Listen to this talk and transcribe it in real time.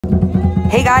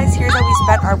Hey guys, here's how we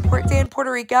spent our port day in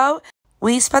Puerto Rico.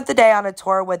 We spent the day on a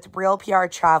tour with Real PR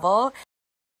Travel.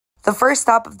 The first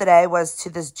stop of the day was to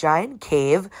this giant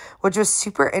cave, which was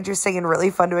super interesting and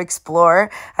really fun to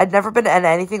explore. I'd never been in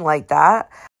anything like that.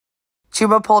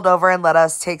 Chuma pulled over and let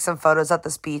us take some photos at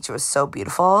this beach. It was so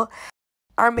beautiful.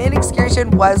 Our main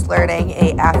excursion was learning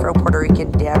a Afro-Puerto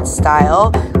Rican dance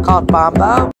style called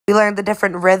Mambo. We learned the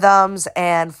different rhythms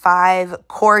and 5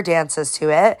 core dances to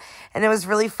it. And it was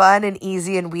really fun and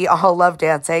easy, and we all love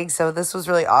dancing, so this was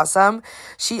really awesome.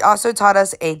 She also taught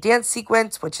us a dance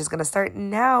sequence, which is going to start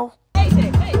now.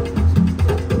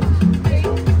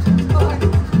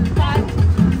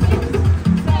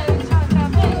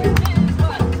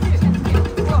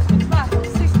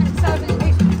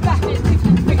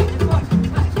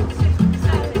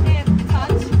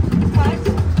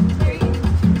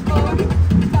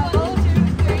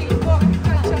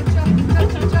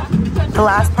 The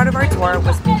last part of our tour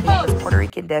was making this Puerto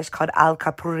Rican dish called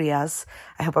alcapurrias.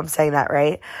 I hope I'm saying that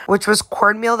right. Which was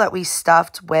cornmeal that we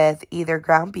stuffed with either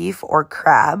ground beef or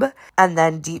crab and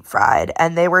then deep fried.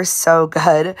 And they were so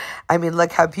good. I mean,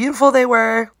 look how beautiful they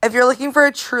were. If you're looking for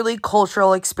a truly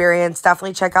cultural experience,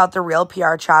 definitely check out the Real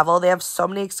PR Travel. They have so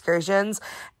many excursions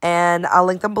and I'll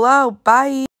link them below.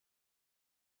 Bye.